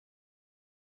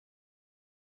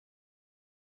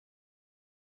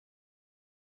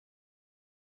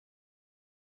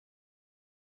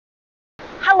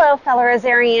Hello, fellow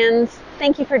Rosarians.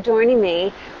 Thank you for joining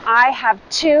me. I have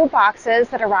 2 boxes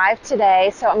that arrived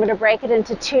today, so I'm going to break it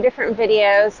into 2 different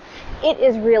videos. It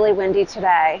is really windy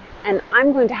today, and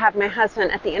I'm going to have my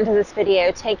husband at the end of this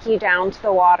video take you down to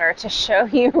the water to show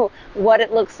you what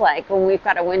it looks like when we've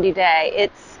got a windy day.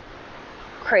 It's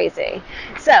crazy.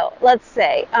 So let's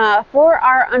see. For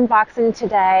our unboxing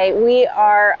today, we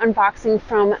are unboxing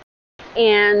from,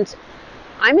 and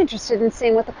I'm interested in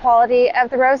seeing what the quality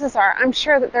of the roses are. I'm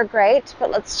sure that they're great,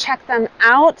 but let's check them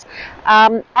out.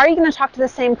 Are you going to talk to the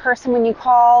same person when you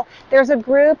call? There's a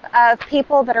group of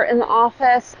people that are in the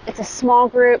office. It's a small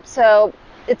group, so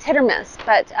it's hit or miss,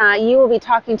 but you will be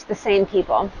talking to the same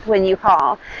people when you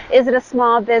call. Is it a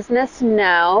small business?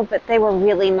 No, but they were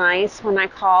really nice when I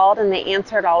called, and they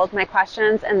answered all of my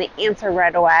questions, and they answered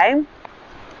right away.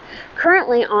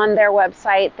 Currently on their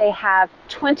website, they have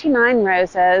 29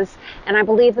 roses, and I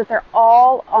believe that they're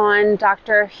all on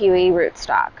Dr. Huey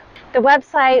rootstock. The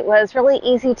website was really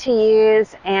easy to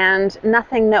use and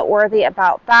nothing noteworthy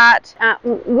about that.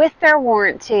 With their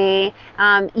warranty,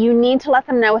 you need to let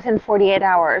them know within 48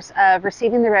 hours of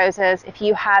receiving the roses if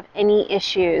you have any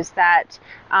issues that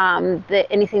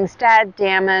anything's dead,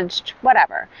 damaged,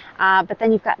 whatever. But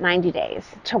then you've got 90 days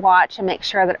to watch and make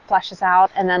sure that it flushes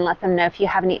out, and then let them know if you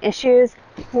have any issues.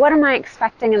 What am I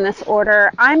expecting in this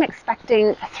order? I'm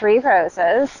expecting 3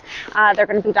 roses. They're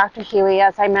going to be Dr. Huey,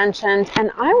 as I mentioned,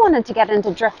 and I wanted to get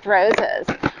into drift roses.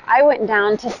 I went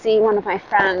down to see one of my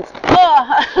friends.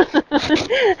 I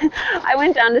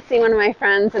went down to see one of my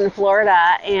friends in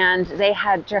Florida, and they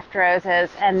had drift roses,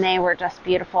 and they were just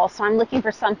beautiful. So I'm looking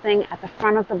for something at the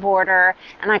front of the border,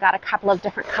 and I got a couple of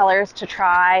different colors to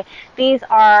try. These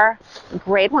are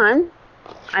grade 1.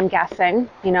 I'm guessing.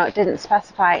 You know, it didn't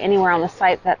specify anywhere on the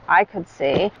site that I could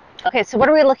see. Okay, so what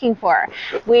are we looking for?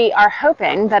 We are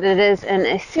hoping that it is in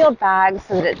a sealed bag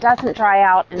so that it doesn't dry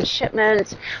out in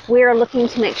shipment. We are looking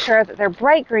to make sure that they're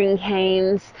bright green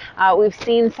canes. We've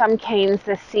seen some canes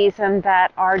this season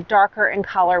that are darker in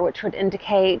color, which would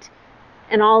indicate,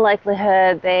 in all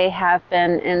likelihood, they have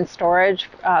been in storage,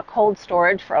 cold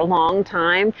storage for a long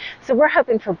time. So we're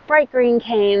hoping for bright green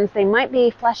canes. They might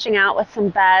be fleshing out with some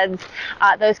beds.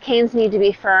 Those canes need to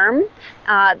be firm.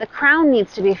 The crown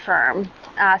needs to be firm.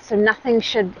 So nothing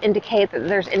should indicate that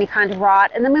there's any kind of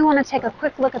rot. And then we want to take a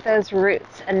quick look at those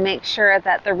roots and make sure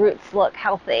that the roots look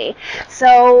healthy.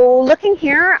 So looking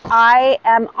here, I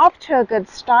am off to a good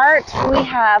start. We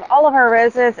have all of our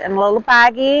roses in a little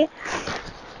baggie.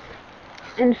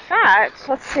 In fact,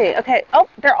 let's see. Okay,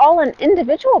 they're all in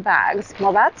individual bags.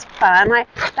 Well, that's fun.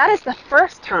 That is the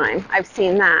first time I've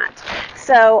seen that.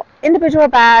 So individual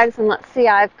bags, and let's see,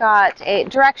 I've got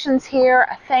directions here,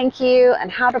 a thank you, and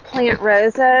how to plant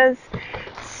roses.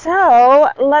 So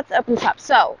let's open this up.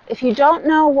 So if you don't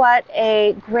know what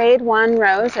a grade 1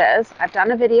 rose is, I've done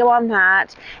a video on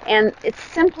that, and it's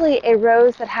simply a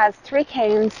rose that has 3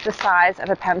 canes the size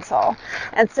of a pencil.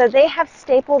 And so they have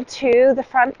stapled to the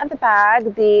front of the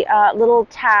bag the little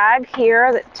tag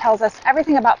here that tells us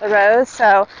everything about the rose.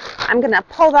 So I'm going to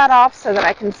pull that off so that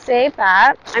I can save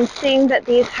that. I'm seeing that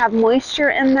these have moisture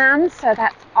in them, so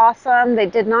that's awesome. They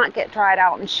did not get dried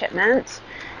out in shipment.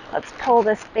 Let's pull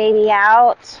this baby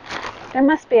out. There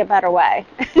must be a better way.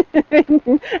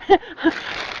 People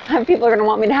are going to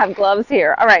want me to have gloves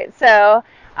here. All right, so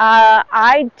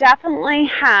I definitely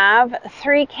have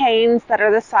 3 canes that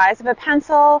are the size of a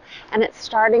pencil, and it's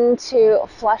starting to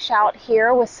flush out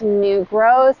here with some new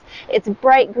growth. It's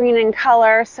bright green in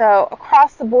color, so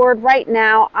across the board right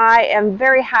now, I am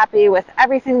very happy with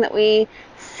everything that we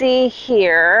see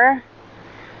here.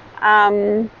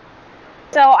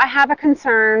 So I have a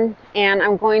concern, and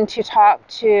I'm going to talk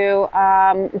to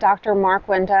Dr. Mark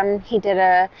Wyndham. He did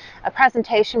a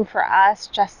presentation for us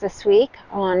just this week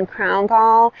on Crown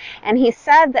Gall, and he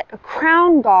said that a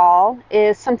Crown Gall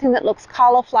is something that looks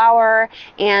cauliflower,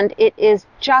 and it is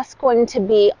just going to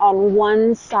be on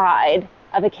one side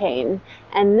of a cane,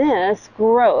 and this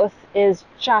growth is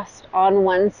just on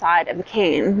one side of the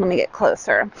cane. Let me get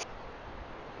closer.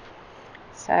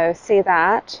 So see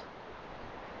that?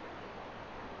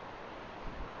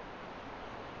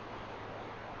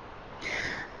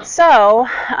 So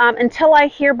until I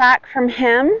hear back from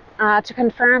him to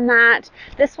confirm that,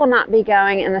 this will not be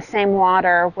going in the same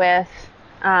water with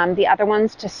the other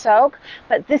ones to soak.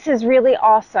 But this is really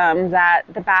awesome that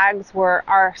the bags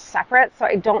are separate, so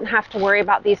I don't have to worry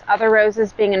about these other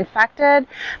roses being infected.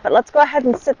 But let's go ahead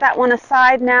and set that one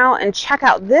aside now and check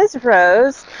out this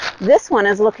rose. This one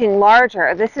is looking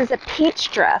larger. This is a peach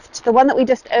drift. The one that we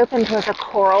just opened was a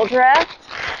coral drift.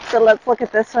 So let's look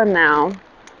at this one now.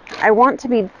 I want to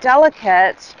be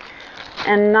delicate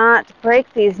and not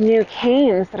break these new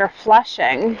canes that are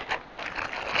flushing.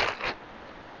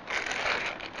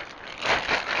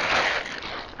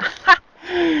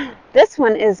 This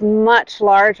one is much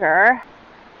larger.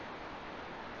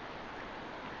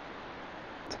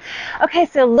 Okay,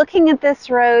 so looking at this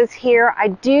rose here, I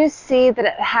do see that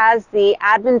it has the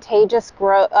advantageous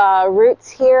roots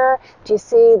here. Do you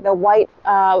see the white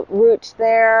root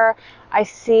there? I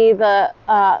see the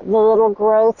little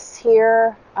growths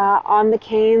here on the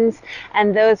canes,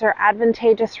 and those are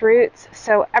advantageous roots.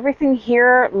 So everything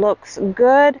here looks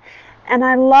good. And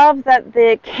I love that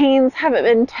the canes haven't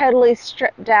been totally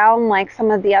stripped down like some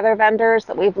of the other vendors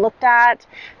that we've looked at.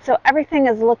 So everything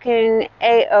is looking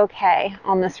a-okay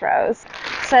on this rose.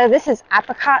 So this is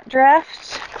apricot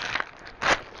drift.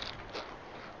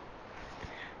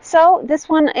 So this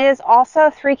one is also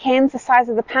 3 canes the size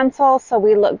of the pencil, so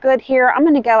we look good here. I'm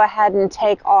going to go ahead and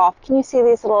take off. Can you see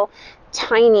these little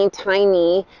tiny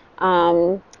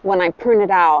when I prune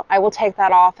it out? I will take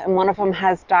that off, and one of them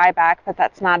has dieback, but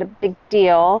that's not a big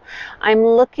deal. I'm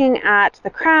looking at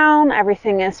the crown.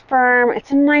 Everything is firm.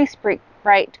 It's a nice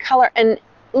bright color, and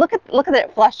look at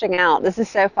it flushing out. This is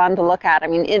so fun to look at. I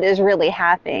mean, it is really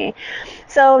happy.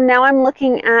 So now I'm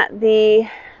looking at the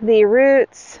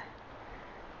roots.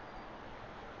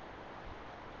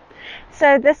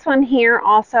 So this one here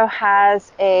also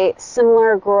has a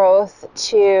similar growth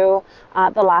to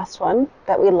the last one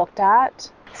that we looked at.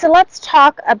 So let's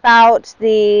talk about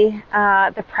the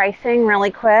pricing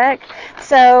really quick.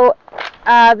 So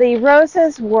the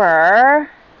roses were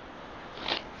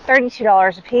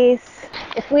 $32 a piece.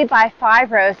 If we buy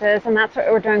 5 roses, and that's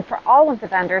what we're doing for all of the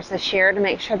vendors this year, to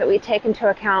make sure that we take into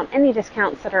account any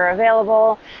discounts that are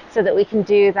available so that we can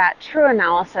do that true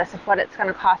analysis of what it's going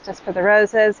to cost us for the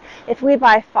roses. If we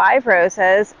buy 5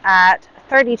 roses at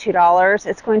 $32,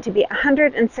 it's going to be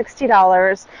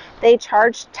 $160. They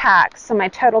charged tax, so my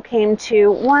total came to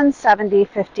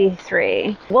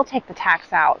 $170.53. We'll take the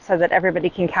tax out so that everybody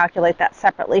can calculate that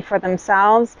separately for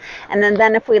themselves. And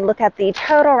then if we look at the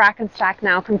total rack and stack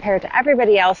now compared to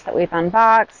everybody else that we've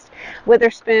unboxed,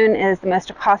 Witherspoon is the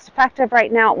most cost effective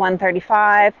right now at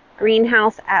 $135.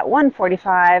 Greenhouse at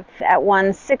 $145, at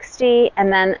 $160,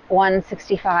 and then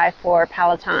 $165 for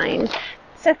Palatine.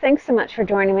 So thanks so much for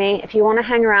joining me. If you want to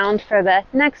hang around for the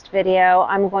next video,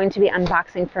 I'm going to be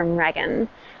unboxing from Regan.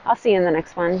 I'll see you in the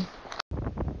next one.